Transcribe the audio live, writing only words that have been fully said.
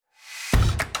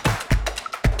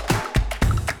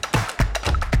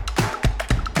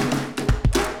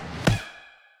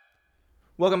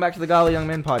Welcome back to the Golly Young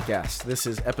Men podcast. This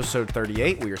is episode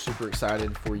 38. We are super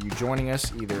excited for you joining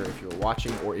us, either if you're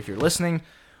watching or if you're listening.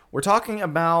 We're talking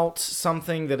about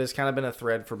something that has kind of been a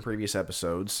thread from previous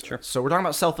episodes. Sure. So we're talking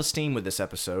about self-esteem with this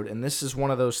episode, and this is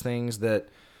one of those things that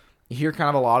you hear kind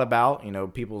of a lot about,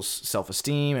 people's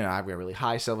self-esteem, and I've got really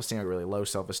high self-esteem, I've got really low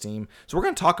self-esteem. So we're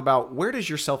going to talk about where does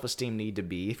your self-esteem need to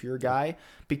be if you're a guy,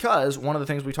 because one of the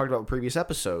things we talked about in previous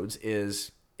episodes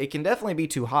is it can definitely be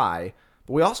too high,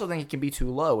 but we also think it can be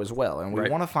too low as well, and we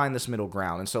want to find this middle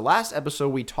ground. And so last episode,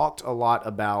 we talked a lot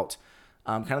about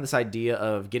kind of this idea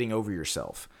of getting over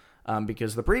yourself,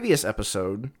 because the previous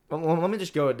episode, let me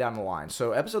just go down the line.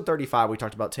 So episode 35, we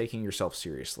talked about taking yourself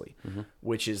seriously,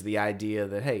 which is the idea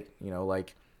that, hey,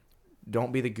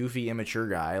 don't be the goofy, immature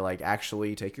guy. Like,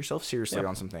 actually take yourself seriously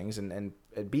on some things and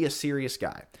be a serious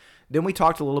guy. Then we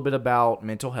talked a little bit about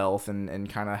mental health and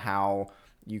kind of how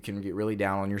you can get really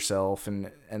down on yourself.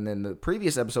 And then the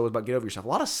previous episode was about get over yourself. A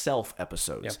lot of self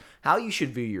episodes. How you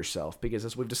should view yourself. Because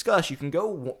as we've discussed, you can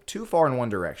go too far in one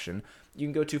direction. You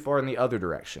can go too far in the other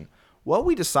direction. What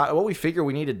we figure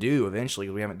we need to do eventually,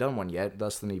 because we haven't done one yet,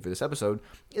 thus the need for this episode,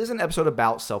 is an episode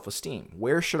about self-esteem.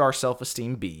 Where should our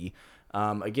self-esteem be?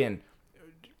 Again,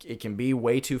 it can be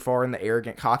way too far in the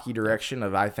arrogant, cocky direction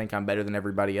of I think I'm better than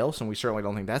everybody else, and we certainly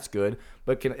don't think that's good,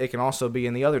 but it can also be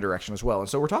in the other direction as well. And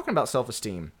so we're talking about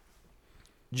self-esteem.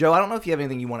 Joe, I don't know if you have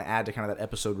anything you want to add to kind of that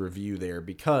episode review there,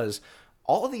 because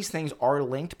all of these things are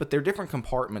linked, but they're different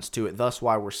compartments to it, thus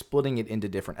why we're splitting it into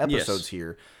different episodes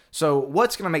here. So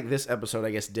what's going to make this episode,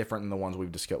 I guess, different than the ones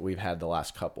we've had the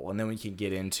last couple? And then we can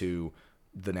get into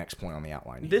the next point on the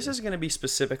outline. This is going to be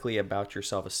specifically about your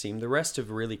self-esteem. The rest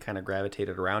have really kind of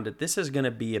gravitated around it. This is going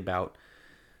to be about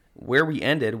where we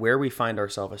ended, where we find our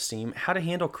self-esteem, how to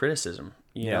handle criticism.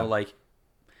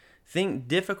 Think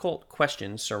difficult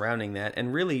questions surrounding that,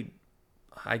 and really,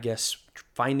 I guess,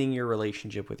 finding your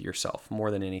relationship with yourself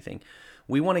more than anything.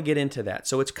 We want to get into that.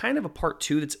 So it's kind of a part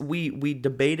two. We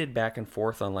debated back and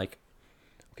forth on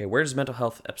okay, where does mental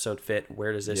health episode fit?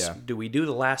 Where does this? Do we do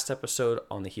the last episode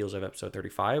on the heels of episode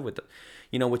 35 with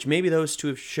which maybe those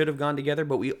two should have gone together,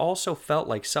 but we also felt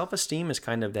like self-esteem is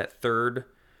kind of that third,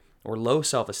 or low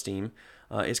self-esteem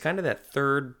is kind of that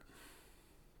third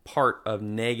part of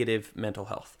negative mental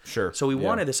health. Sure. So we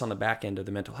wanted this on the back end of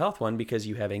the mental health one, because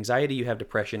you have anxiety, you have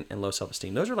depression, and low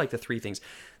self-esteem. Those are like the three things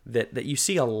that you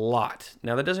see a lot.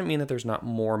 Now, that doesn't mean that there's not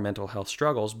more mental health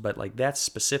struggles, but that's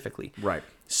specifically. Right.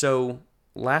 So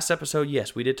last episode,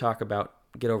 yes, we did talk about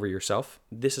get over yourself.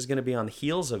 This is going to be on the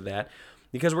heels of that,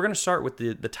 because we're going to start with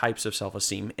the types of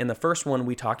self-esteem. And the first one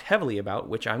we talked heavily about,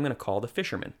 which I'm going to call the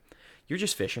fisherman. You're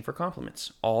just fishing for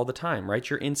compliments all the time, right?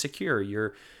 You're insecure.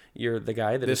 You're the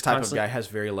guy that this type of guy has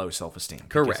very low self-esteem.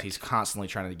 Correct. Because he's constantly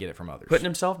trying to get it from others. Putting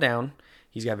himself down.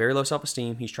 He's got very low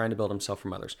self-esteem. He's trying to build himself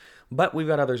from others. But we've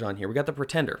got others on here. We got the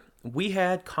pretender. We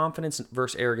had confidence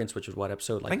versus arrogance, which was what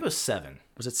episode? I think it was 7.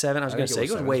 Was it 7? I was going to say it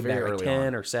goes way back, like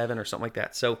 10 or 7 or something like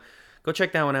that. So go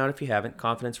check that one out if you haven't.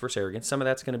 Confidence versus arrogance. Some of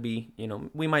that's going to be,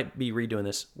 we might be redoing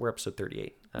this. We're episode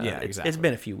 38. Exactly. It's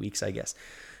been a few weeks, I guess.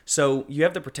 So you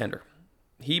have the pretender.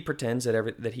 He pretends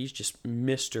that he's just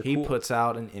Mr. He cool. puts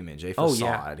out an image, a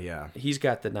facade, yeah. He's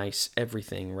got the nice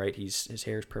everything, right? His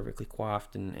hair is perfectly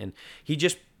coiffed, and he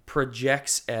just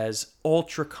projects as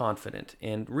ultra confident,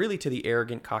 and really to the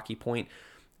arrogant, cocky point.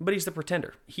 But he's the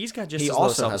pretender. He's got just low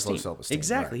self-esteem. Has low self-esteem.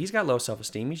 Exactly. Right. He's got low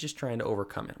self-esteem. He's just trying to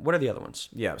overcome it. What are the other ones?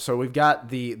 Yeah, so we've got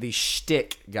the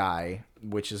shtick guy,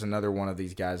 which is another one of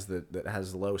these guys that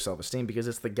has low self-esteem, because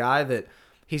it's the guy that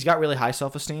he's got really high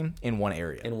self-esteem in one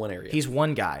area. He's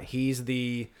one guy. He's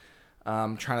the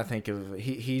trying to think of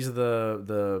he's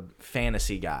the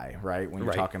fantasy guy, right? When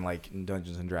you're talking like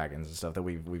Dungeons and Dragons and stuff that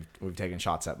we've taken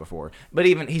shots at before. But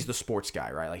even he's the sports guy,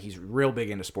 right? Like he's real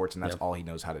big into sports, and that's all he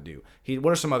knows how to do.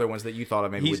 What are some other ones that you thought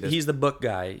of? Maybe he's the book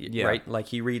guy, right? Like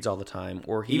he reads all the time,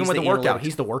 or he's even with the workout.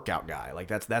 He's the workout guy. Like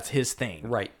that's his thing,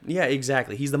 right? Yeah,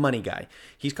 exactly. He's the money guy.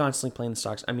 He's constantly playing the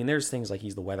stocks. I mean, there's things like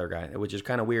he's the weather guy, which is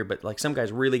kind of weird, but like some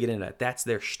guys really get into that. That's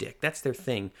their shtick. That's their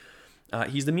thing.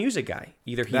 He's the music guy.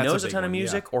 Either he knows a ton of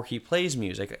music or he plays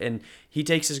music, and he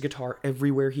takes his guitar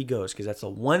everywhere he goes because that's the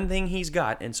one thing he's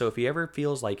got. And so if he ever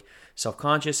feels like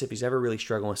self-conscious, if he's ever really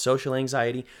struggling with social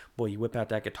anxiety, boy, you whip out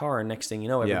that guitar, and next thing you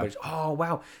know, everybody's, oh,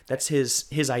 wow, that's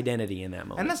his identity in that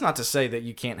moment. And that's not to say that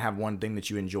you can't have one thing that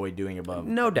you enjoy doing above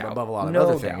no doubt. Above a lot of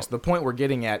other things. The point we're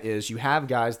getting at is you have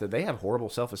guys that they have horrible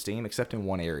self-esteem except in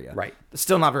one area. Right. It's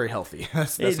still not very healthy.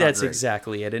 That's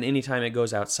exactly it. And anytime it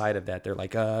goes outside of that, they're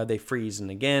like, they freeze.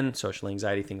 And again, social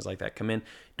anxiety, things like that come in.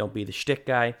 Don't be the shtick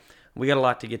guy. We got a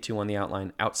lot to get to on the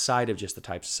outline outside of just the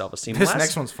types of self-esteem. This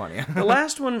next one's funny. The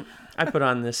last one I put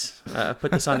on this,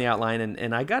 put this on the outline,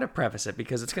 and I got to preface it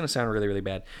because it's going to sound really, really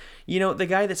bad. You know, the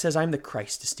guy that says, I'm the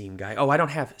Christ esteem guy. Oh, I don't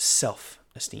have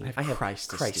self-esteem. I have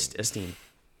Christ esteem.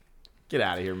 Get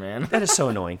out of here, man. That is so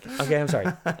annoying. Okay, I'm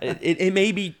sorry. It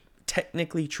may be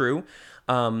technically true.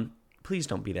 Please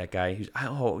don't be that guy who's,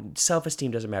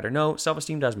 self-esteem doesn't matter. No,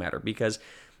 self-esteem does matter because,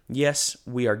 yes,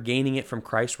 we are gaining it from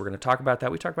Christ. We're going to talk about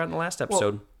that. We talked about it in the last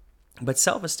episode. But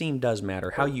self-esteem does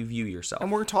matter, how you view yourself.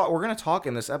 And we're going to talk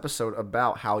in this episode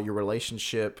about how your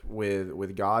relationship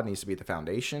with God needs to be at the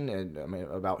foundation, and I mean,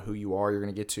 about who you are, you're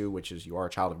going to get to, which is you are a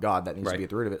child of God. That needs to be at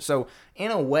the root of it. So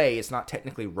in a way, it's not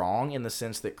technically wrong in the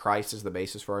sense that Christ is the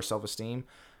basis for our self-esteem.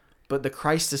 But the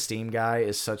Christ esteem guy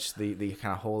is such the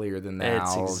kind of holier than thou.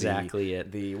 That's exactly it.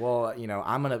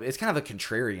 It's kind of a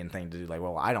contrarian thing to do. Like,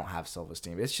 well, I don't have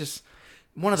self-esteem. It's just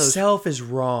one of those. Self is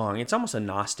wrong. It's almost a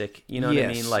Gnostic. You know what I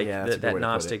mean? Like that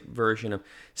Gnostic version of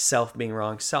self being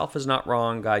wrong. Self is not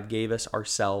wrong. God gave us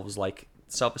ourselves. Like,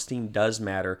 self-esteem does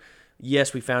matter.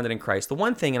 Yes, we found it in Christ. The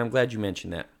one thing, and I'm glad you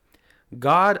mentioned that,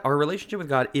 God, our relationship with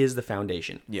God is the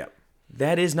foundation. Yep.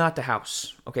 That is not the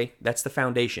house, okay? That's the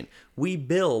foundation. We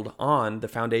build on the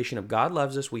foundation of God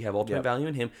loves us. We have ultimate value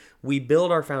in Him. We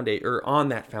build our foundation, or on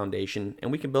that foundation,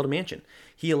 and we can build a mansion.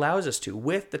 He allows us to,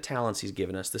 with the talents He's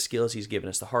given us, the skills He's given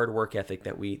us, the hard work ethic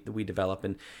that we develop,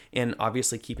 and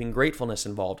obviously keeping gratefulness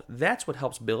involved. That's what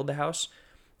helps build the house.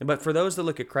 But for those that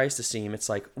look at Christ esteem, it's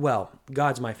like, well,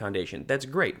 God's my foundation. That's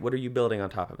great. What are you building on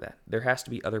top of that? There has to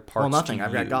be other parts. Well, nothing.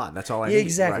 I've got God. That's all I need.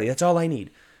 Exactly. Right. That's all I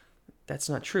need. That's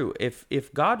not true.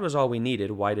 If God was all we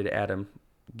needed, why did Adam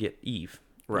get Eve?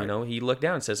 Right. You know, he looked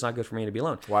down and said, it's not good for me to be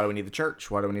alone. Why do we need the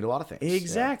church? Why do we need a lot of things?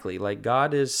 Exactly. Yeah. Like,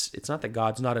 God is, it's not that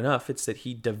God's not enough. It's that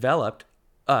He developed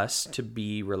us to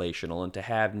be relational and to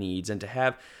have needs and to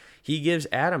have, He gives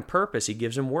Adam purpose. He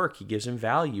gives him work. He gives him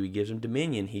value. He gives him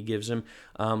dominion. He gives him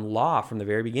law from the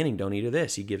very beginning. Don't eat of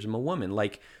this. He gives him a woman.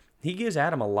 Like, He gives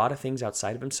Adam a lot of things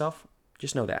outside of himself.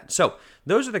 Just know that. So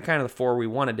those are the kind of the four we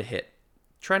wanted to hit.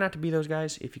 Try not to be those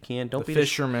guys if you can. Don't be the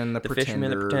fisherman, the pretender. Fisherman,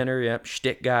 the pretender, yep,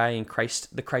 shtick guy, and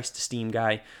the Christ esteem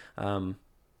guy. Don't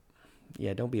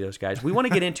be those guys. We want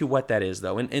to get into what that is,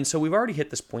 though. And so we've already hit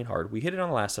this point hard. We hit it on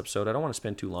the last episode. I don't want to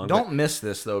spend too long. Don't miss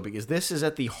this, though, because this is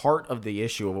at the heart of the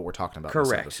issue of what we're talking about.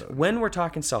 Correct. In this episode. When we're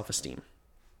talking self-esteem,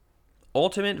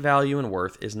 ultimate value and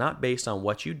worth is not based on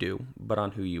what you do, but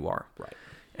on who you are. Right.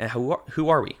 And who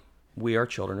are we? We are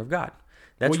children of God.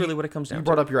 That's really what it comes down to. You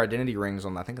brought up your identity rings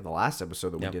on, I think, the last episode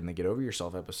that we did in the Get Over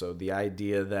Yourself episode. The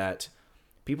idea that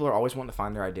people are always wanting to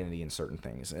find their identity in certain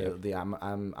things.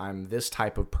 I'm this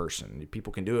type of person.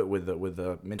 People can do it with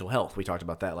the mental health. We talked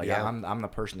about that. Like, I'm the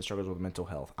person that struggles with mental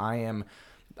health.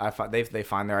 They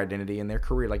find their identity in their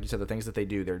career, like you said, the things that they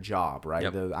do, their job, right?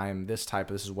 Yep. I am this type.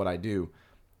 This is what I do.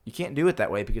 You can't do it that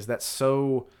way because that's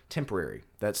so temporary.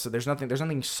 There's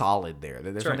nothing solid there.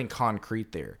 There's nothing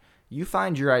concrete there. You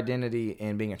find your identity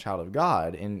in being a child of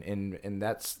God, and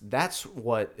that's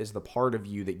what is the part of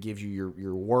you that gives you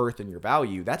your worth and your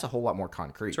value. That's a whole lot more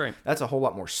concrete. That's right. That's a whole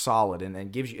lot more solid,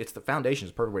 and gives you, it's the foundation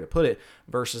is the perfect way to put it,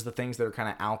 versus the things that are kind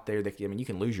of out there that, I mean, you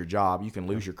can lose your job, you can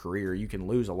lose your career, you can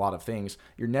lose a lot of things.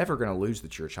 You're never going to lose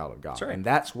that you're a child of God. That's right. And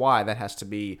that's why that has to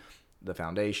be the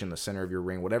foundation, the center of your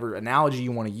ring, whatever analogy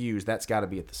you want to use, that's got to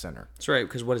be at the center. That's right,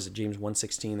 because what is it, James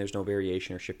 1:16, there's no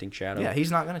variation or shifting shadow. Yeah, He's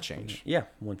not going to change. Yeah,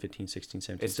 1:15, 16,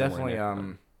 17. It's definitely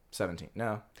 17.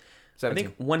 No, 17. I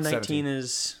think 119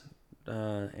 is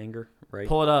anger, right?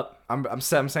 Pull it up. I'm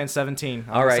saying 17.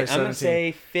 All right, I'm going to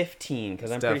say 15,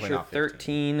 because I'm pretty sure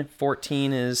 13,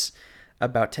 14 is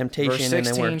about temptation. Verse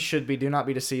 16 should be, do not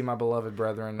be deceived, my beloved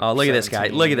brethren. Oh, look at this guy.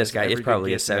 Look at this guy. It's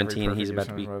probably a 17. He's about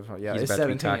to be. Yeah, it's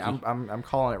 17. I'm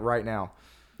calling it right now.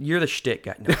 You're the shtick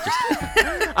guy. No, just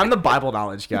kidding. I'm the Bible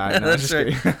knowledge guy. No, that's right.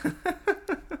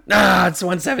 It's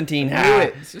 117.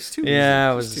 It's just too easy.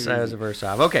 Yeah, I was a verse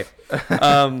off. Okay.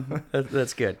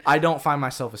 That's good. I don't find my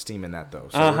self-esteem in that, though.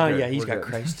 So yeah, he's got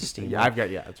Christ esteem. Yeah,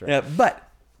 that's right. But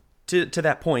to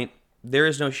that point, there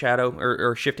is no shadow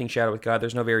or shifting shadow with God.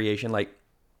 There's no variation. Like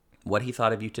what He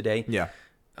thought of you today. Yeah.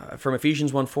 From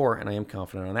Ephesians 1:4, and I am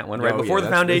confident on that one, right before the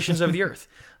foundations of the earth.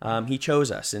 He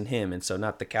chose us in Him. And so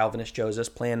not the Calvinist chose us,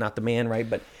 plan, not the man, right?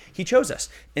 But He chose us.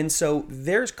 And so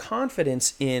there's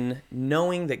confidence in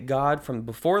knowing that God from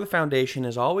before the foundation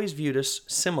has always viewed us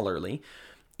similarly,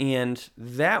 and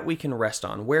that we can rest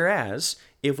on. Whereas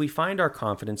if we find our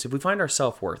confidence, if we find our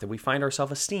self-worth, if we find our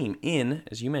self-esteem in,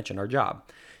 as you mentioned, our job,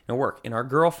 in our work, in our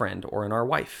girlfriend, or in our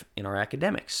wife, in our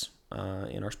academics,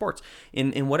 in our sports,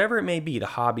 in whatever it may be, the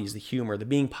hobbies, the humor, the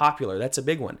being popular. That's a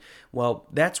big one. Well,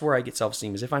 that's where I get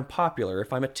self-esteem, is if I'm popular,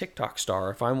 if I'm a TikTok star,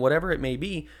 if I'm whatever it may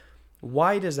be.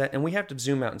 Why does that? And we have to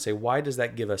zoom out and say, why does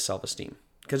that give us self-esteem?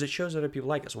 Because it shows other people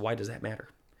like us. Why does that matter?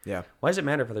 Yeah. Why does it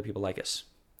matter if other people like us?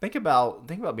 Think about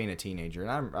being a teenager,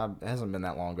 and it hasn't been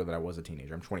that long ago that I was a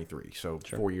teenager. I'm 23, so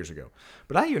 4 years ago.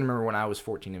 But I even remember when I was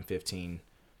 14 and 15,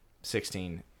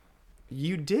 16,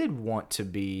 you did want to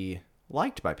be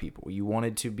liked by people. You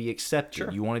wanted to be accepted.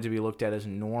 Sure. You wanted to be looked at as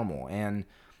normal. And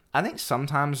I think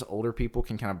sometimes older people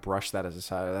can kind of brush that as a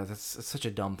side. That's such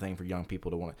a dumb thing for young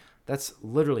people to want. That's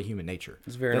literally human nature.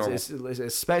 It's very normal.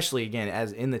 Especially, again,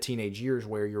 as in the teenage years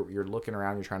where you're looking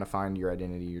around, you're trying to find your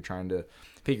identity, you're trying to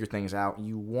figure things out.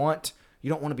 You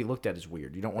don't want to be looked at as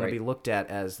weird. You don't want to be looked at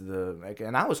as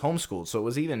and I was homeschooled, so it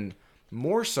was even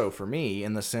more so for me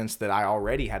in the sense that I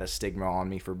already had a stigma on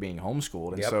me for being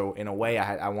homeschooled. And so in a way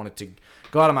I wanted to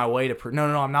go out of my way to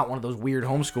no, I'm not one of those weird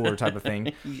homeschooler type of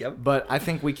thing. But I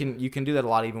think you can do that a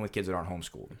lot even with kids that aren't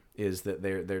homeschooled, is that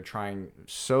they're trying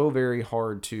so very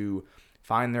hard to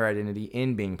find their identity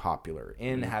in being popular,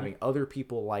 in having other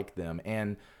people like them.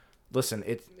 And listen,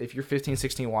 if you're 15,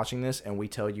 16 watching this and we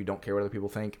tell you don't care what other people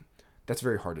think, that's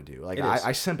very hard to do. Like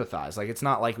I sympathize. Like it's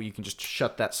not like you can just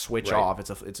shut that switch off.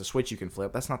 It's a switch you can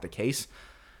flip. That's not the case.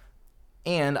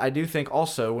 And I do think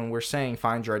also when we're saying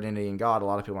find your identity in God, a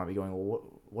lot of people might be going, well,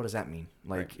 what does that mean?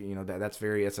 Like that's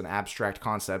an abstract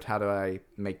concept. How do I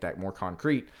make that more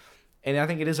concrete? And I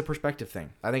think it is a perspective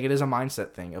thing. I think it is a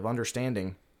mindset thing of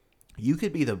understanding. You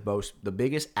could be the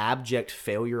biggest abject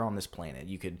failure on this planet.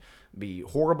 You could be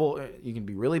horrible. You can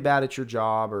be really bad at your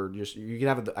job, or just you can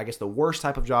have, I guess, the worst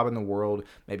type of job in the world.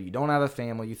 Maybe you don't have a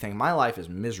family. You think my life is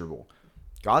miserable.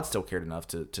 God still cared enough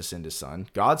to send His Son.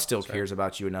 God still cares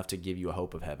about you enough to give you a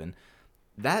hope of heaven.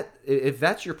 If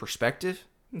that's your perspective,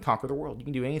 you can conquer the world. You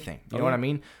can do anything. You know what I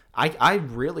mean? I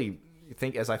really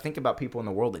think, as I think about people in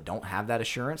the world that don't have that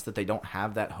assurance, that they don't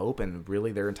have that hope, and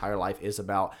really their entire life is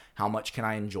about how much can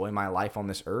I enjoy my life on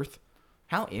this earth.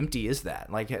 How empty is that?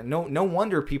 Like, no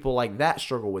wonder people like that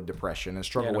struggle with depression and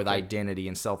struggle with identity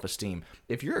and self-esteem.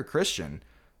 If you're a Christian,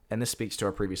 and this speaks to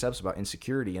our previous episode about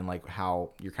insecurity and like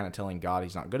how you're kind of telling God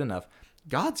He's not good enough,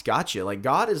 God's got you. Like,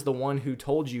 God is the one who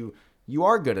told you you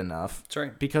are good enough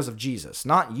because of Jesus.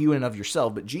 Not you and of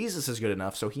yourself, but Jesus is good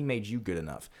enough, so He made you good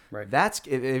enough. Right. That's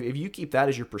if you keep that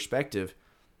as your perspective,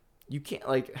 you can't,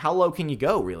 like, how low can you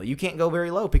go, really? You can't go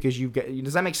very low because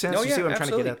does that make sense? Oh, you see what I'm trying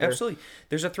to get at there? Absolutely.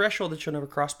 There's a threshold that you'll never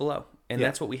cross below, and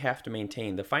that's what we have to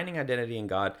maintain. The finding identity in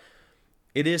God,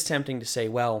 it is tempting to say,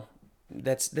 well,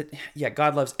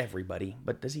 God loves everybody,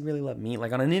 but does He really love me?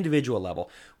 Like, on an individual level.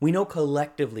 We know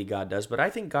collectively God does, but I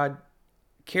think God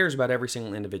cares about every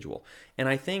single individual. And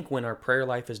I think when our prayer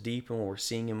life is deep and when we're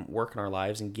seeing Him work in our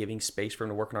lives and giving space for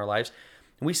Him to work in our lives,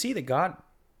 we see that God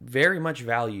very much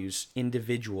values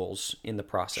individuals in the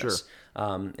process,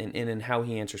 and in how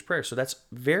He answers prayer. So that's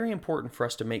very important for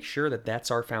us to make sure that that's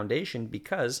our foundation,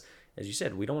 because, as you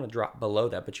said, we don't want to drop below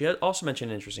that. But you also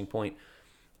mentioned an interesting point.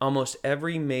 Almost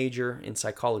every major in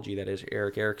psychology, that is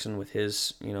Erik Erikson with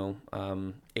his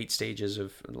 8 stages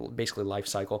of basically life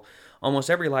cycle,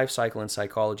 almost every life cycle in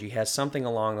psychology has something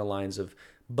along the lines of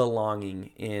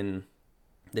belonging in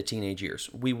the teenage years.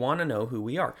 We want to know who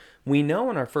we are. We know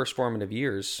in our first formative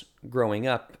years, growing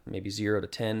up, maybe 0 to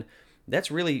 10, that's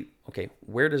really, okay,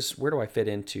 where do I fit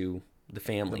into the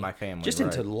family? My family, just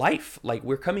into life. Like,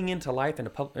 we're coming into life,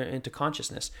 into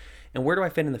consciousness. And where do I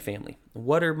fit in the family?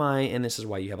 What are and this is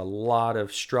why you have a lot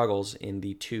of struggles in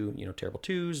the terrible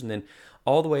twos, and then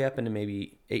all the way up into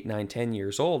maybe 8, 9, 10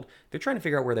 years old, they're trying to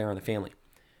figure out where they are in the family.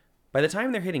 By the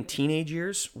time they're hitting teenage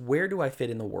years, where do I fit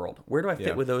in the world? Where do I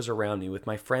fit with those around me, with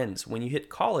my friends? When you hit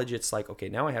college, it's like, okay,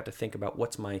 now I have to think about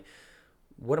what am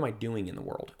I doing in the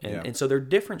world? And so there are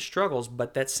different struggles,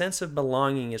 but that sense of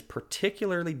belonging is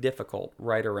particularly difficult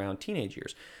right around teenage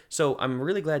years. So I'm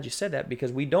really glad you said that,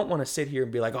 because we don't want to sit here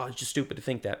and be like, oh, it's just stupid to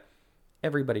think that.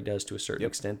 Everybody does to a certain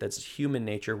extent. That's human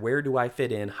nature. Where do I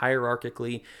fit in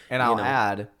hierarchically? And I'll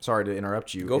add, sorry to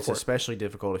interrupt you, it's especially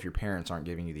difficult if your parents aren't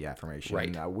giving you the affirmation.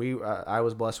 Right. I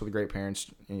was blessed with great parents.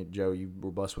 Joe, you were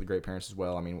blessed with great parents as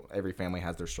well. I mean, every family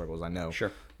has their struggles, I know.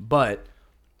 Sure. But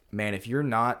man, if you're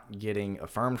not getting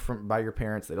affirmed by your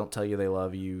parents, they don't tell you they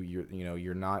love you.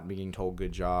 You're not being told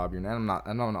good job. I know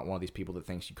I'm not one of these people that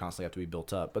thinks you constantly have to be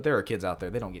built up. But there are kids out there,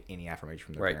 they don't get any affirmation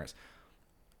from their parents.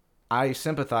 I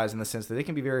sympathize in the sense that it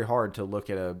can be very hard to look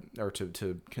at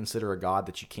to consider a God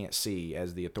that you can't see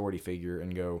as the authority figure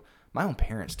and go, my own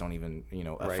parents don't even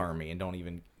affirm me and don't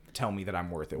even tell me that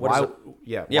I'm worth it? What Why?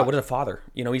 is what is a father?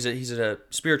 He's a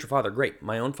spiritual father. Great.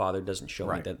 My own father doesn't show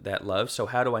me that love. So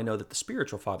how do I know that the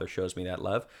spiritual father shows me that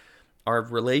love? Our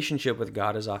relationship with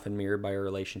God is often mirrored by our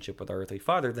relationship with our earthly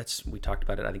father. We talked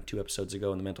about it, I think, 2 episodes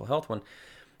ago in the mental health one.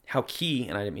 How key,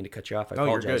 and I didn't mean to cut you off, I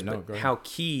apologize, but how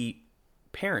key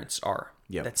parents are.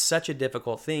 Yeah. That's such a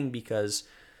difficult thing because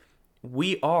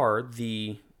we're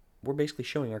basically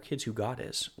showing our kids who God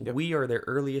is. Yep. We are their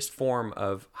earliest form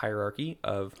of hierarchy,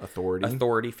 of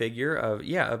authority figure,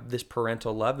 of this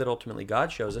parental love that ultimately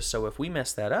God shows us. So if we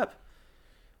mess that up,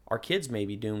 our kids may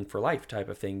be doomed for life type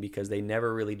of thing because they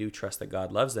never really do trust that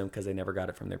God loves them because they never got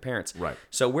it from their parents. Right.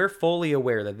 So we're fully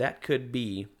aware that could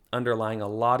be underlying a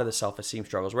lot of the self-esteem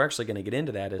struggles. We're actually going to get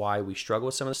into that, why we struggle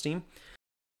with self-esteem.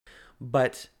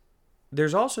 But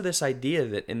there's also this idea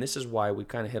that, and this is why we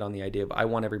kind of hit on the idea of I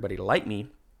want everybody to like me.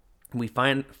 We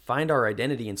find our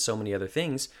identity in so many other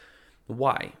things.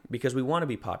 Why? Because we want to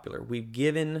be popular.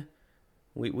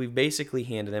 We've basically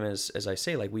handed them, as I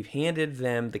say, like we've handed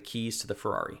them the keys to the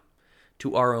Ferrari,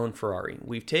 to our own Ferrari.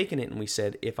 We've taken it and we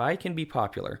said, if I can be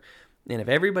popular, and if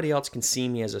everybody else can see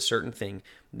me as a certain thing,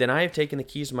 then I have taken the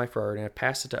keys to my Ferrari and I've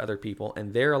passed it to other people,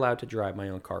 and they're allowed to drive my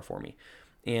own car for me.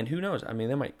 And who knows? I mean,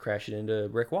 they might crash it into a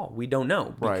brick wall. We don't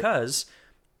know because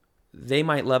they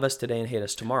might love us today and hate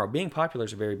us tomorrow. Being popular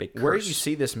is a very big curse. Where you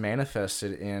see this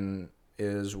manifested in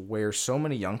is where so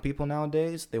many young people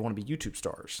nowadays, they want to be YouTube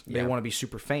stars. They want to be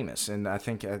super famous. And I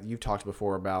think you've talked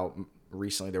before about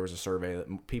recently there was a survey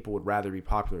that people would rather be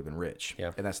popular than rich.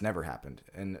 Yeah. And that's never happened.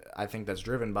 And I think that's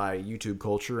driven by YouTube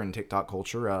culture and TikTok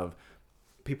culture of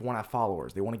people want to have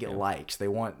followers. They want to get likes. They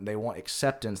want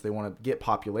acceptance. They want to get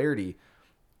popularity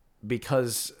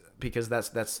because that's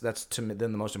to them the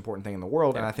most important thing in the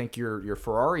world. And I think your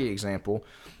Ferrari example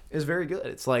is very good.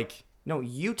 It's like, no,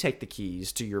 you take the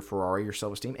keys to your Ferrari, your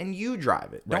self-esteem, and you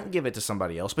drive it. Don't give it to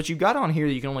somebody else. But you got on here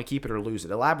that you can only keep it or lose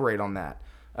it. Elaborate on that.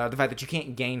 The fact that you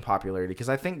can't gain popularity, because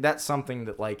I think that's something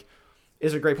that like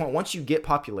is a great point. Once you get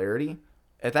popularity,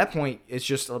 at that point, it's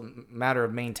just a matter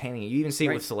of maintaining it. You even see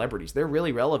it with celebrities. They're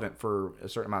really relevant for a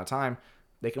certain amount of time.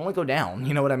 They can only go down.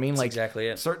 You know what I mean? That's exactly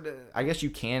it. I guess you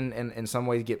can, in some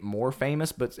ways, get more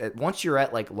famous. But once you're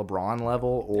at like LeBron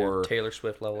level or Taylor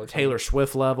Swift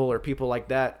level, or people like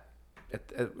that,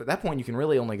 at that point, you can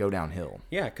really only go downhill.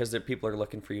 Yeah, because people are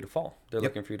looking for you to fall. They're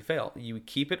looking for you to fail. You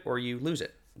keep it or you lose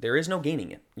it. There is no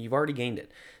gaining it. You've already gained it.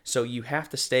 So you have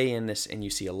to stay in this, and you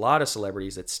see a lot of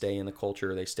celebrities that stay in the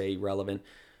culture. They stay relevant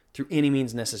through any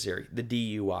means necessary. The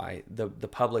DUI, the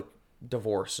public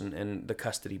divorce and the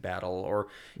custody battle, or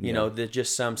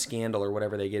just some scandal or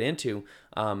whatever they get into.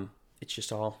 It's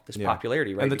just all this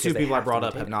popularity, right? And the two people I brought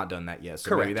up have not done that yet. So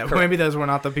correct. Maybe those were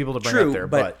not the people to bring up there.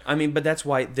 But that's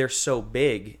why they're so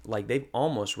big. Like they've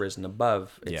almost risen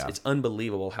above. It's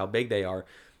unbelievable how big they are.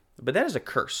 But that is a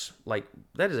curse. Like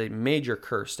that is a major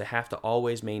curse to have to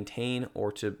always maintain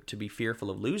or to be fearful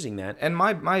of losing that. And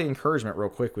my encouragement real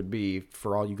quick would be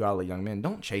for all you godly young men,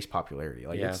 don't chase popularity.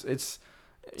 Like it's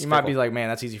you might be like, man,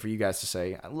 that's easy for you guys to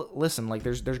say. Listen, like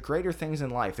there's greater things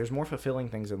in life. There's more fulfilling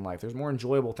things in life. There's more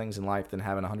enjoyable things in life than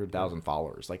having 100,000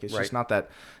 followers. Like it's just not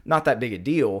that big a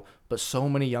deal. But so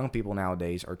many young people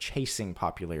nowadays are chasing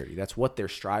popularity. That's what they're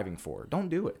striving for. Don't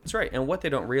do it. That's right. And what they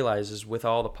don't realize is with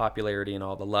all the popularity and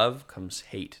all the love comes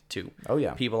hate too. Oh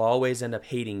yeah. People always end up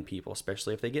hating people,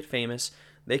 especially if they get famous.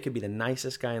 They could be the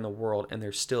nicest guy in the world and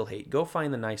there's still hate. Go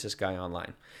find the nicest guy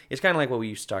online. It's kind of like what we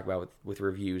used to talk about with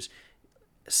reviews.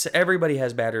 Everybody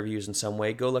has bad reviews in some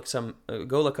way. Go look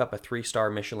up a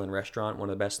 3-star Michelin restaurant, one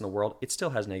of the best in the world. It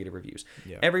still has negative reviews.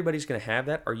 Yeah. Everybody's going to have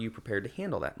that. Are you prepared to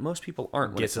handle that? Most people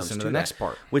aren't. Gets us into the next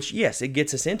part. Which, yes, it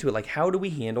gets us into it. Like, how do we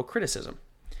handle criticism?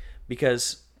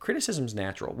 Because criticism's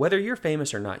natural. Whether you're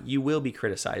famous or not, you will be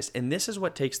criticized. And this is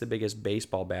what takes the biggest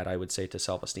baseball bat, I would say, to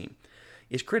self-esteem.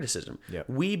 Is criticism. Yep.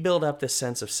 We build up this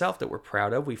sense of self that we're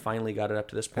proud of. We finally got it up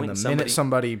to this point. And the minute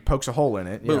somebody pokes a hole in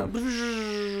it,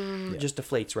 just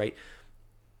deflates, right?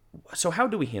 So how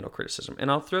do we handle criticism? And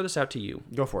I'll throw this out to you.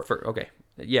 Go for it. Okay.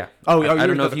 Yeah. I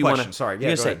don't know if you want to. Sorry.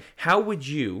 Yeah, go ahead. How would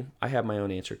you, I have my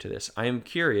own answer to this. I am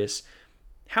curious,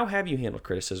 how have you handled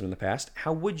criticism in the past?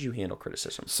 How would you handle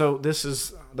criticism? So this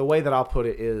is, the way that I'll put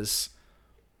it is,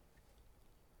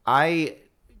 I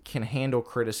can handle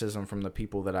criticism from the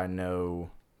people that I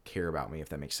know care about me, if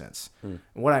that makes sense.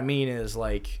 What I mean is,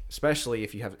 like, especially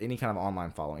if you have any kind of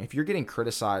online following, if you're getting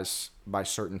criticized by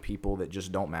certain people that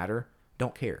just don't matter,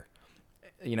 don't care.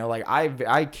 Like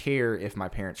I care if my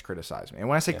parents criticize me. And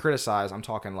when I say criticize, I'm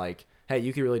talking like, hey,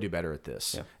 you could really do better at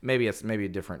this. Yeah. Maybe it's a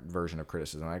different version of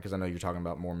criticism, right? Because I know you're talking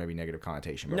about more maybe negative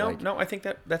connotation. But no, I think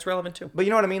that's relevant too. But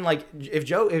you know what I mean? Like if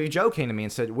Joe came to me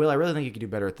and said, Will, I really think you could do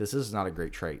better at this. This is not a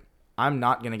great trait. I'm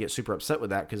not going to get super upset with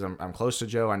that because I'm close to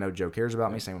Joe. I know Joe cares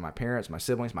about me. Same with my parents, my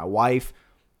siblings, my wife.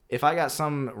 If I got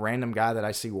some random guy that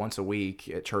I see once a week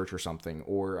at church or something,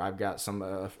 or I've got some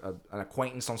an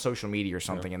acquaintance on social media or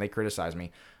something, and they criticize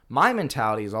me, my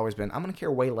mentality has always been, I'm going to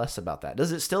care way less about that.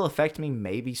 Does it still affect me?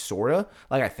 Maybe, sorta.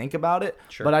 Like, I think about it,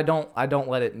 but I don't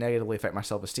let it negatively affect my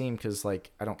self-esteem because,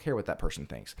 like, I don't care what that person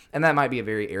thinks. And that might be a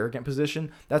very arrogant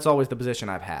position. That's always the position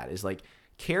I've had, is like,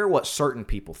 care what certain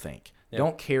people think. Yep.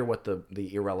 Don't care what the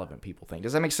irrelevant people think.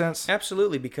 Does that make sense?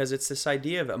 Absolutely, because it's this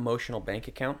idea of emotional bank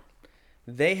account.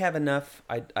 They have enough.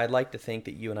 I'd like to think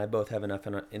that you and I both have enough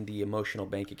in the emotional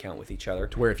bank account with each other.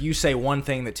 To where if you say one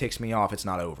thing that ticks me off, it's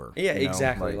not over. Yeah,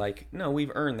 exactly. Like, no,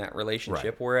 we've earned that relationship.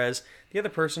 Right. Whereas the other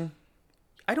person,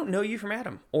 I don't know you from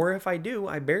Adam. Or if I do,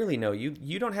 I barely know you.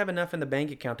 You don't have enough in the bank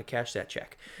account to cash that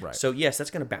check. Right. So, yes, that's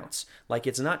going to bounce. Like,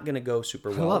 it's not going to go super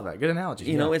well. I love that. Good analogy.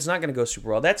 You know, it's not going to go super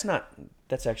well. That's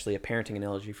actually a parenting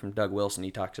analogy from Doug Wilson.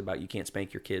 He talks about you can't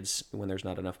spank your kids when there's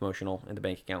not enough emotional in the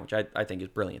bank account, which I think is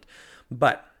brilliant.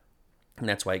 And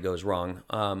that's why it goes wrong.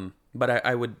 But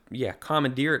I would,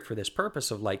 commandeer it for this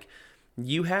purpose of, like,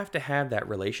 you have to have that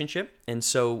relationship. And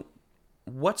so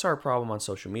what's our problem on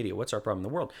social media? What's our problem in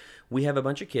the world? We have a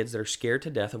bunch of kids that are scared to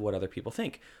death of what other people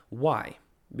think. Why?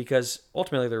 Because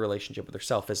ultimately their relationship with their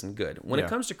self isn't good. When it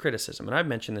comes to criticism, and I've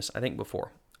mentioned this, I think,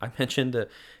 before. I mentioned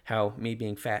how me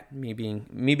being fat, me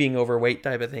being overweight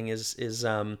type of thing is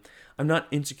I'm not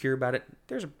insecure about it.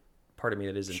 There's a part of me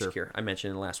that is insecure. Sure. I mentioned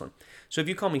in the last one. So if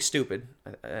you call me stupid,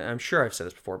 I'm sure I've said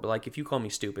this before, but like if you call me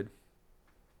stupid,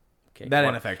 okay, that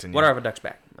ain't affecting you. Whatever, a duck's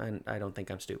back. I don't think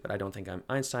I'm stupid. I don't think I'm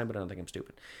Einstein, but I don't think I'm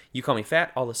stupid. You call me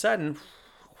fat, all of a sudden,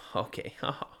 okay,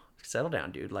 settle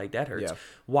down, dude. Like, that hurts. Yeah.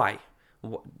 Why?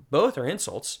 Both are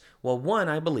insults. Well, one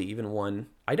I believe, and one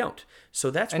I don't. So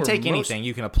that's and where take anything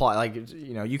you can apply. Like,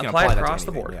 you can apply across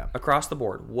that to the board. Yeah. Across the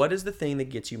board. What is the thing that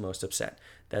gets you most upset?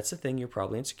 That's the thing you're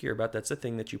probably insecure about. That's the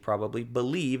thing that you probably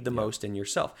believe the most in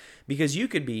yourself. Because you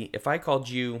could be, if I called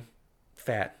you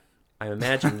fat, I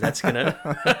imagine that's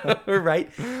gonna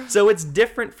right. So it's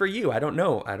different for you. I don't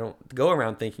know. I don't go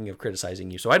around thinking of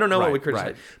criticizing you. So I don't know what we criticize.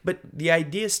 Right. But the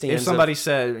idea stands. If somebody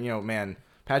said, man,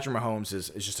 Patrick Mahomes is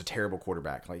just a terrible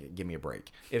quarterback. Like, give me a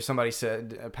break. If somebody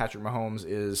said Patrick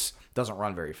Mahomes doesn't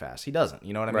run very fast, he doesn't.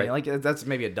 You know what I mean? Like, that's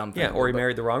maybe a dumb thing. Yeah, or he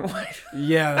married the wrong wife.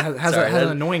 Yeah, has an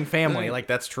annoying family. Like,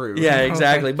 that's true. Yeah,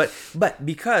 exactly. But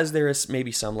because there is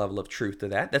maybe some level of truth to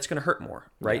that, that's going to hurt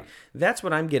more, right? Yeah. That's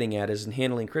what I'm getting at is in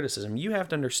handling criticism. You have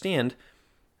to understand,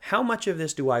 how much of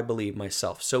this do I believe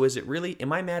myself? So is it really,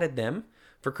 am I mad at them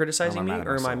for criticizing me,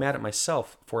 or am I mad at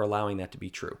myself for allowing that to be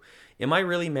true? Am I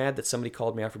really mad that somebody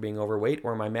called me out for being overweight,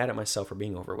 or am I mad at myself for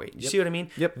being overweight? You see what I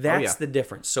mean? Yep. That's the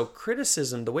difference. So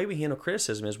criticism, the way we handle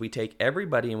criticism is we take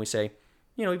everybody and we say,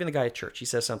 even the guy at church, he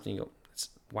says something, you go,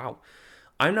 wow.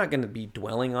 I'm not going to be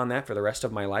dwelling on that for the rest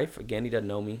of my life. Again, he doesn't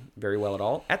know me very well at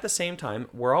all. At the same time,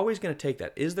 we're always going to take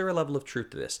that. Is there a level of truth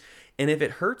to this? And if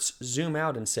it hurts, zoom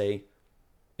out and say,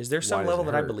 is there some level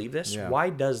that I believe this? Yeah. Why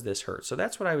does this hurt? So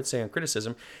that's what I would say on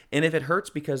criticism. And if it hurts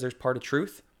because there's part of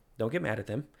truth, don't get mad at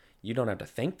them. You don't have to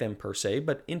thank them per se,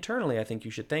 but internally I think you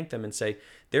should thank them and say,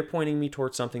 they're pointing me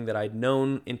towards something that I'd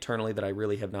known internally that I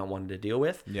really have not wanted to deal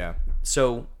with. Yeah.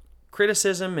 So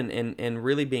criticism and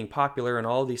really being popular and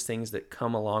all these things that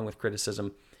come along with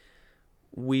criticism,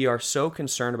 we are so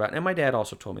concerned about. And my dad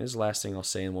also told me, this is the last thing I'll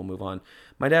say and we'll move on.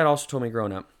 My dad also told me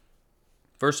growing up,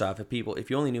 first off, if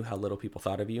you only knew how little people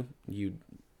thought of you,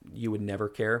 you would never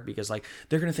care, because like,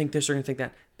 they're going to think this, they're going to think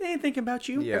that. They ain't thinking about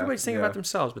you. Yeah, everybody's thinking about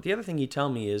themselves. But the other thing he'd tell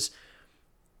me is,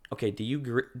 okay, do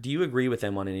you agree with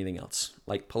them on anything else?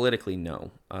 Like politically,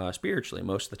 no. Spiritually,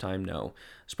 most of the time, no.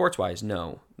 Sports-wise,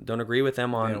 no. Don't agree with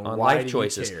them on life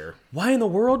choices. Why in the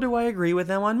world do I agree with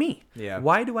them on me? Yeah.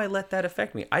 Why do I let that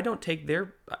affect me? I don't take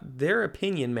their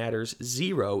opinion matters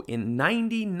zero in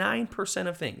 99%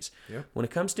 of things. Yeah. When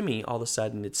it comes to me, all of a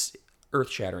sudden it's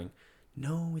earth-shattering.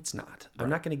 No, it's not. Right. I'm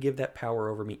not going to give that power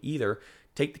over me either.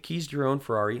 Take the keys to your own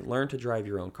Ferrari. Learn to drive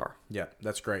your own car. Yeah,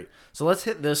 that's great. So let's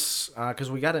hit this because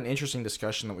we got an interesting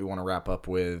discussion that we want to wrap up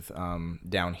with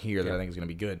down here that I think is going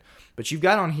to be good. But you've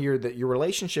got on here that your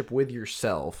relationship with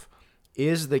yourself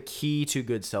is the key to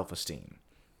good self-esteem.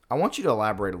 I want you to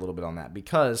elaborate a little bit on that,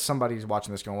 because somebody's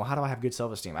watching this going, well, how do I have good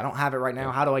self-esteem? I don't have it right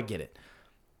now. How do I get it?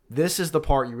 This is the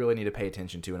part you really need to pay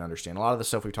attention to and understand. A lot of the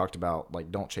stuff we've talked about, like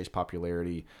don't chase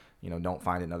popularity, don't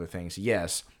find it in other things.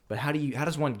 Yes, but how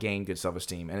does one gain good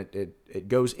self-esteem? And it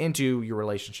goes into your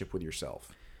relationship with yourself.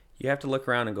 You have to look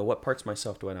around and go, what parts of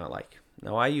myself do I not like?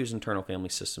 Now, I use internal family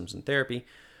systems in therapy,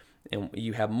 And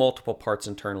you have multiple parts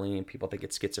internally, and people think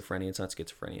it's schizophrenia. It's not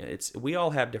schizophrenia. We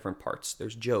all have different parts.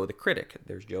 There's Joe the critic.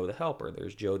 There's Joe the helper.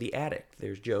 There's Joe the addict.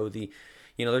 There's Joe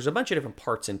there's a bunch of different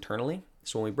parts internally.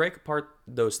 So when we break apart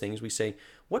those things, we say,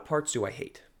 what parts do I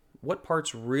hate? What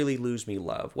parts really lose me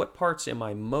love? What parts am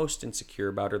I most insecure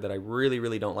about or that I really,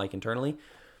 really don't like internally?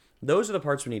 Those are the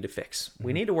parts we need to fix.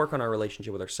 We need to work on our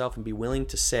relationship with ourselves and be willing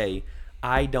to say,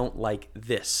 I don't like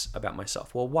this about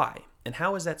myself. Well, why? And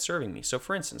how is that serving me? So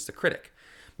for instance, the critic.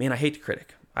 Man, I hate the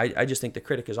critic. I just think the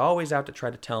critic is always out to try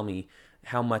to tell me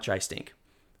how much I stink.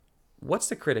 What's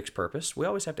the critic's purpose? We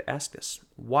always have to ask this.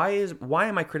 Why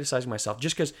am I criticizing myself?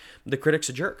 Just because the critic's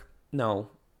a jerk? No,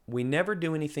 we never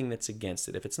do anything that's against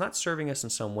it. If it's not serving us in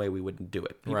some way, we wouldn't do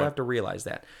it. People have to realize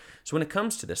that. So when it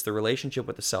comes to this, the relationship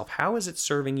with the self, how is it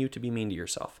serving you to be mean to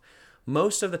yourself?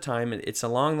 Most of the time, it's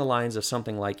along the lines of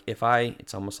something like,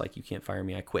 it's almost like you can't fire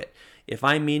me, I quit. If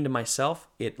I'm mean to myself,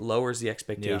 it lowers the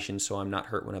expectation so I'm not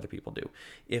hurt when other people do.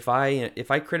 If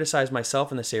I criticize myself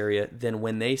in this area, then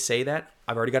when they say that,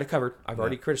 I've already got it covered. I've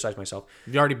already criticized myself.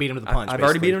 You already beat him to the punch. I've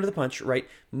already beat him to the punch, right?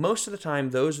 Most of the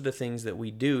time, those are the things that we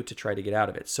do to try to get out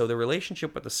of it. So the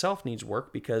relationship with the self needs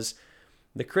work because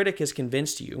the critic has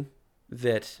convinced you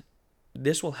that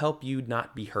this will help you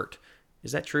not be hurt.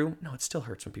 Is that true? No, it still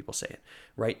hurts when people say it,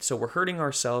 right? So we're hurting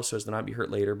ourselves so as to not be hurt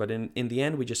later, but in the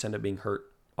end, we just end up being hurt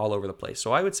all over the place.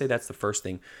 So I would say that's the first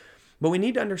thing. But we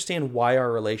need to understand why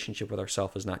our relationship with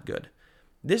ourselves is not good.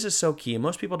 This is so key, and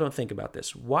most people don't think about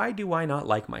this. Why do I not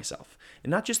like myself? And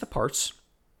not just the parts,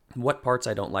 what parts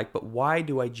I don't like, but why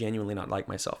do I genuinely not like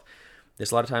myself? This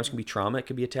a lot of times can be trauma. It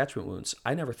could be attachment wounds.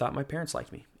 I never thought my parents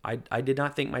liked me. I did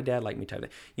not think my dad liked me type of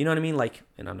thing. You know what I mean? Like,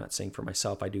 and I'm not saying for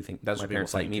myself, I do think That's my what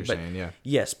parents like me. But saying, yeah.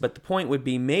 yes, but the point would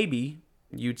be maybe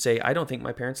you'd say, I don't think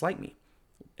my parents like me.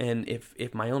 And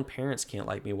if my own parents can't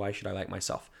like me, why should I like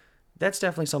myself? That's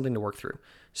definitely something to work through.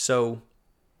 So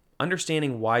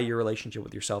understanding why your relationship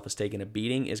with yourself is taking a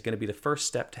beating is going to be the first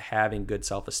step to having good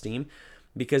self-esteem,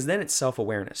 because then it's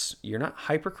self-awareness. You're not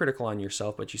hypercritical on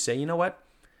yourself, but you say, you know what?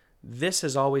 This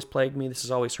has always plagued me. This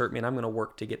has always hurt me, and I'm going to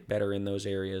work to get better in those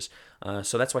areas.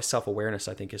 So that's why self-awareness,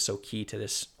 I think, is so key to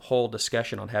this whole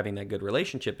discussion on having that good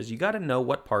relationship, is you got to know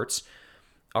what parts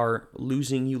are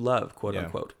losing you love, quote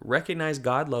unquote. Recognize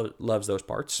God loves those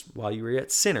parts. While you were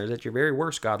yet sinners, at your very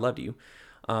worst, God loved you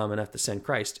enough to send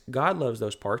Christ. God loves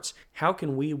those parts. How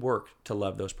can we work to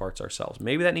love those parts ourselves?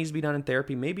 Maybe that needs to be done in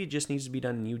therapy. Maybe it just needs to be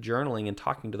done in you journaling and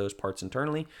talking to those parts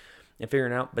internally and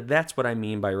figuring out. But that's what I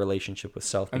mean by relationship with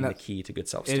self being the key to good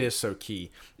self-esteem. It is so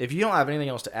key. If you don't have anything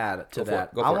else to add to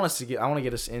that, I want to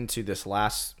get us into this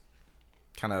last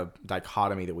kind of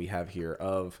dichotomy that we have here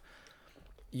of,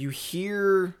 you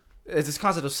hear, it's this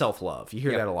concept of self-love. You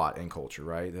hear that a lot in culture,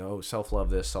 right? Oh, self-love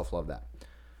this, self-love that.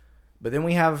 But then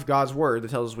we have God's word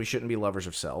that tells us we shouldn't be lovers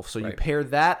of self. So you pair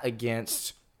that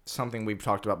against something we've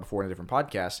talked about before in a different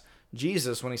podcast,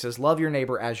 Jesus, when he says, love your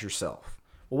neighbor as yourself.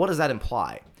 Well, what does that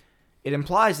imply? It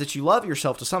implies that you love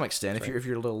yourself to some extent. If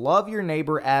you're to love your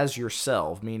neighbor as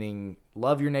yourself, meaning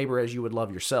love your neighbor as you would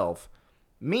love yourself,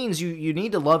 means you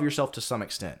need to love yourself to some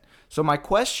extent. So my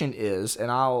question is, and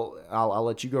I'll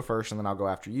let you go first, and then I'll go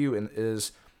after you, and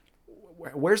is,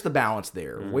 where's the balance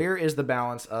there? Where is the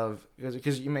balance of,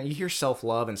 because you hear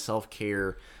self-love and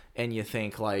self-care, and you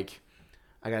think like,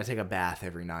 I gotta take a bath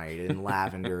every night and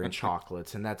lavender and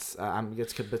chocolates, and that's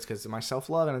it's because of my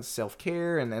self-love and it's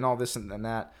self-care and all this and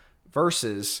that,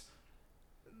 versus,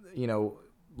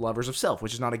 lovers of self,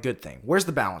 which is not a good thing. Where's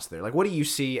the balance there? Like, what do you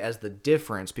see as the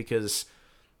difference? Because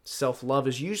self-love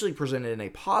is usually presented in a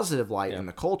positive light in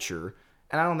the culture,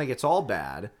 and I don't think it's all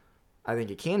bad. I think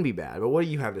it can be bad, but what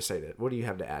do you have to say to it? What do you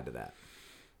have to add to that?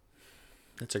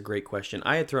 That's a great question.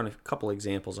 I had thrown a couple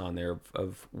examples on there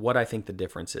of what I think the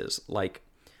difference is. Like,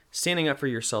 standing up for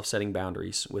yourself, setting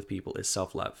boundaries with people is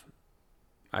self-love.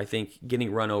 I think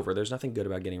getting run over, there's nothing good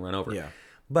about getting run over. Yeah.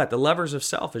 But the lovers of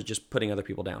self is just putting other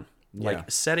people down.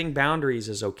 Like, setting boundaries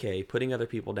is okay. Putting other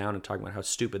people down and talking about how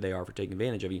stupid they are for taking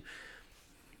advantage of you.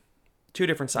 Two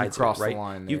different sides of it,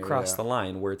 right? You cross the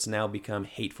line where it's now become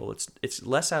hateful. It's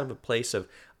less out of a place of,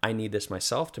 I need this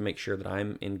myself to make sure that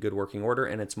I'm in good working order,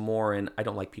 and it's more in, I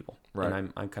don't like people,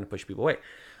 and I'm kind of pushing people away.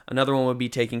 Another one would be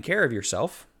taking care of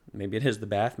yourself. Maybe it is the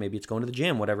bath, maybe it's going to the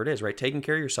gym, whatever it is, right? Taking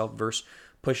care of yourself versus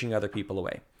pushing other people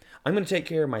away. I'm going to take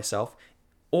care of myself,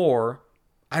 or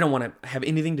I don't want to have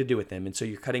anything to do with them, and so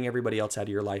you're cutting everybody else out of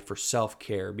your life for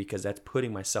self-care because that's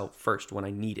putting myself first when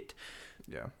I need it.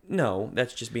 Yeah. No,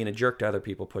 that's just being a jerk to other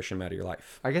people, pushing them out of your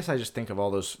life. I guess I just think of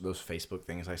all those Facebook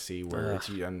things I see where it's,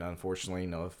 unfortunately,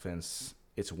 no offense,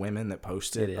 it's women that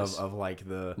post it of like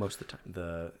the most of the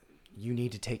time you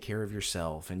need to take care of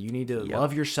yourself and you need to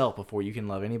love yourself before you can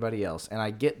love anybody else. And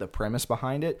I get the premise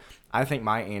behind it. I think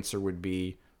my answer would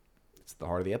be, it's the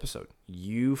heart of the episode.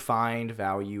 You find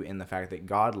value in the fact that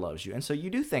God loves you. And so you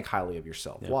do think highly of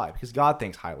yourself. Yeah. Why? Because God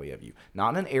thinks highly of you.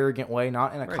 Not in an arrogant way,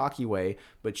 not in a cocky way,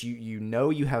 but you know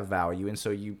you have value. And so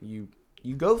you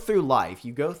go through life,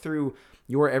 you go through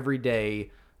your everyday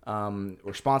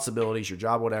responsibilities, your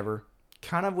job, whatever,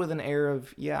 kind of with an air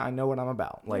of, I know what I'm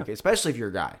about. Like, especially if you're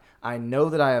a guy. I know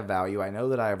that I have value. I know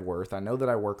that I have worth. I know that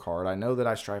I work hard. I know that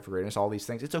I strive for greatness, all these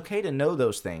things. It's okay to know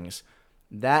those things.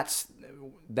 That's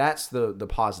the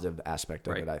positive aspect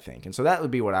of it, I think. And so that would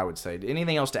be what I would say.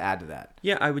 Anything else to add to that?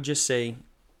 Yeah, I would just say,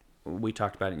 we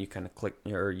talked about it and you kind of clicked,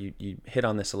 or you hit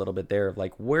on this a little bit there, of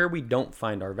like where we don't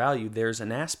find our value, there's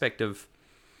an aspect of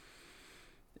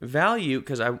value,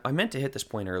 because I meant to hit this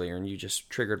point earlier and you just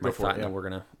triggered my thought, and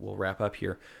we'll wrap up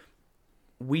here.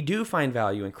 We do find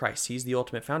value in Christ. He's the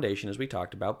ultimate foundation, as we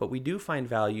talked about, but we do find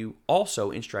value also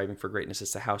in striving for greatness.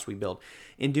 It's the house we build.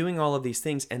 In doing all of these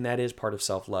things, and that is part of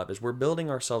self-love, is we're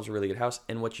building ourselves a really good house.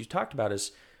 And what you talked about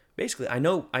is basically, I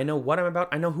know what I'm about.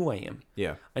 I know who I am.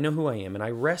 Yeah. I know who I am, and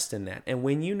I rest in that. And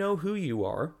when you know who you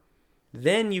are,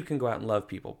 then you can go out and love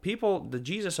people. The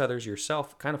Jesus, others,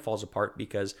 yourself kind of falls apart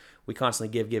because we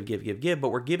constantly give, but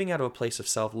we're giving out of a place of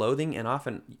self-loathing and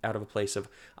often out of a place of,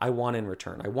 I want in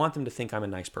return. I want them to think I'm a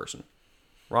nice person.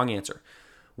 Wrong answer.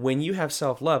 When you have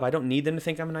self-love, I don't need them to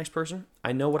think I'm a nice person.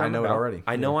 I know what I'm about. Already.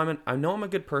 I know I'm a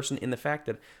good person in the fact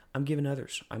that I'm giving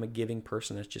others. I'm a giving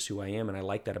person. That's just who I am, and I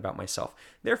like that about myself.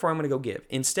 Therefore, I'm going to go give.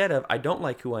 Instead of, I don't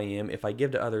like who I am. If I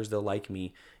give to others, they'll like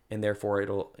me, and therefore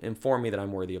it'll inform me that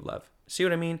I'm worthy of love. See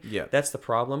what I mean? Yeah. That's the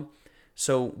problem.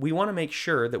 So we want to make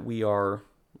sure that we are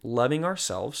loving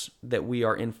ourselves, that we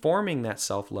are informing that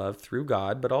self-love through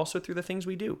God, but also through the things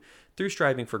we do, through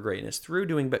striving for greatness, through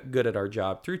doing good at our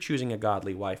job, through choosing a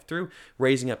godly wife, through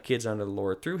raising up kids under the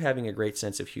Lord, through having a great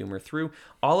sense of humor, through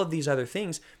all of these other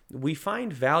things. We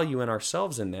find value in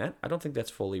ourselves in that. I don't think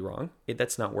that's fully wrong.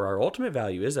 That's not where our ultimate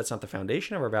value is. That's not the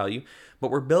foundation of our value,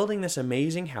 but we're building this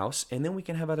amazing house, and then we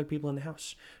can have other people in the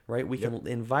house, right? We can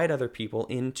invite other people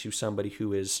into somebody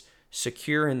who is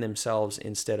secure in themselves,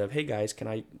 instead of, hey guys, can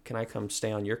I come stay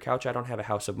on your couch? I don't have a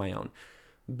house of my own.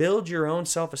 Build your own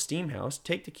self-esteem house.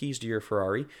 Take the keys to your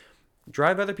Ferrari.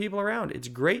 Drive other people around. It's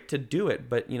great to do it,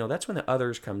 but that's when the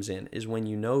others comes in, is when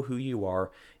you know who you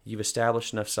are, you've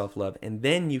established enough self-love, and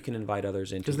then you can invite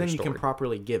others into your story. Because then you can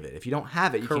properly give it. If you don't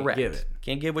have it, you can't give it.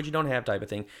 Can't give what you don't have, type of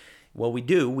thing. Well, we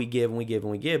do. We give and we give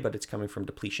and we give, but it's coming from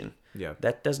depletion. Yeah.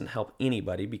 That doesn't help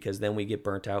anybody, because then we get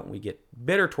burnt out and we get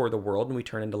bitter toward the world and we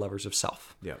turn into lovers of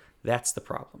self. Yeah. That's the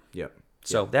problem. Yep.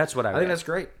 So that's what I think that's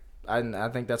great. I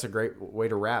think that's a great way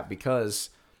to wrap, because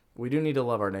we do need to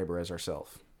love our neighbor as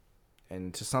ourselves.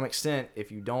 And to some extent,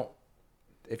 if you don't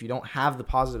have the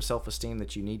positive self-esteem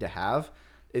that you need to have,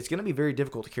 it's going to be very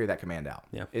difficult to carry that command out.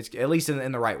 Yeah. It's at least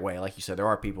in the right way. Like you said, there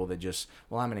are people that just,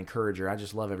 I'm an encourager. I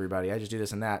just love everybody. I just do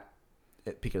this and that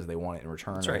because they want it in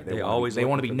return. That's right. They want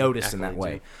to be noticed in that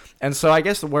way. And so I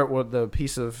guess the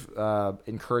piece of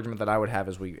encouragement that I would have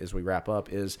as we wrap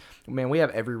up is, man, we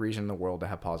have every reason in the world to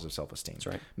have positive self-esteem. That's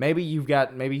right. Maybe you've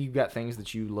got things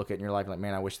that you look at in your life like,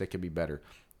 man, I wish they could be better.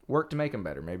 Work to make them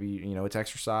better. Maybe it's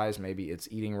exercise. Maybe it's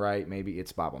eating right. Maybe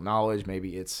it's Bible knowledge.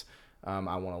 Maybe it's I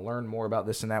want to learn more about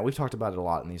this and that. We've talked about it a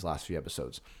lot in these last few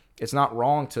episodes. It's not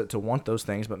wrong to want those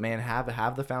things, but man,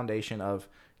 have the foundation of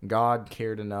God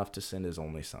cared enough to send his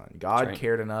only son. God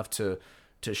cared enough to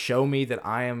show me that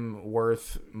I am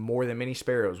worth more than many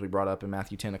sparrows, we brought up in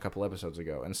Matthew 10 a couple episodes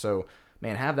ago. And so,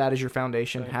 man, have that as your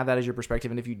foundation. Right. Have that as your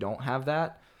perspective. And if you don't have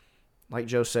that, like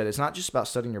Joe said, it's not just about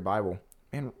studying your Bible.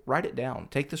 Man, write it down.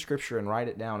 Take the scripture and write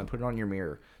it down and put it on your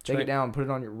mirror. Take it down, put it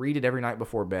on read it every night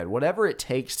before bed. Whatever it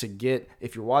takes to get,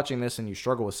 if you're watching this and you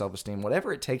struggle with self-esteem,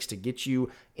 whatever it takes to get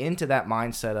you into that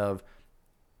mindset of,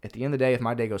 at the end of the day, if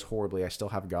my day goes horribly, I still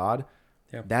have God.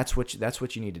 Yeah. That's what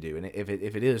you need to do. And if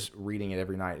it is reading it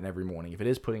every night and every morning, if it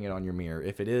is putting it on your mirror,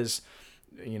 if it is,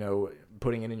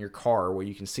 putting it in your car where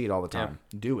you can see it all the time,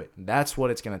 do it. That's what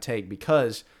it's going to take,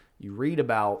 because you read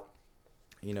about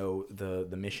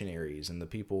the missionaries and the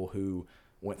people who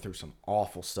went through some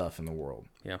awful stuff in the world.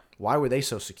 Yeah. Why were they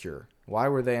so secure? Why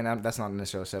were they, and that's not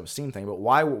necessarily a self-esteem thing, but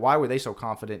why were they so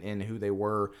confident in who they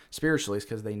were spiritually? It's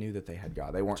because they knew that they had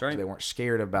God. They weren't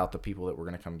scared about the people that were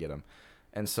going to come get them.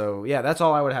 And so, that's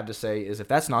all I would have to say is, if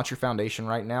that's not your foundation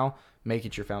right now, make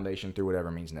it your foundation through whatever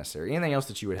means necessary. Anything else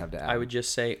that you would have to add? I would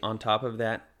just say, on top of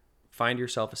that, find your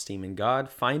self-esteem in God.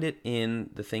 Find it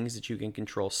in the things that you can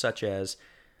control, such as,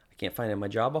 I can't find it in my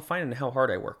job, I'll find it in how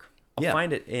hard I work. I'll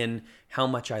find it in how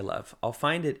much I love. I'll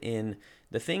find it in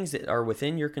the things that are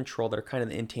within your control that are kind of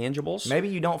the intangibles. Maybe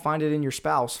you don't find it in your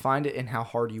spouse. Find it in how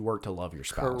hard you work to love your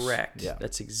spouse. Correct. Yeah.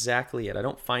 That's exactly it. I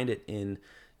don't find it in,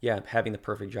 having the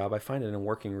perfect job. I find it in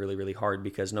working really, really hard,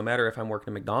 because no matter if I'm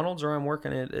working at McDonald's or I'm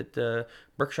working at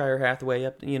Berkshire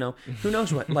Hathaway, who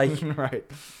knows what, like, Right.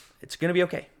 it's going to be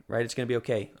okay, right? It's going to be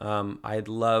okay. I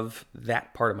love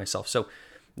that part of myself. So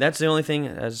that's the only thing,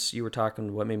 as you were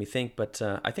talking, what made me think. But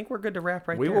I think we're good to wrap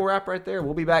We there. will wrap right there.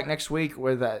 We'll be back next week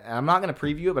with that. I'm not going to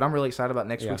preview it, but I'm really excited about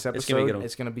next week's episode.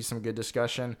 It's going to be some good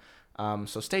discussion.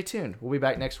 So stay tuned. We'll be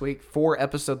back next week for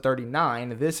episode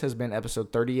 39. This has been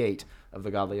episode 38 of the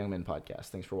Godly Young Men podcast.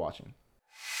 Thanks for watching.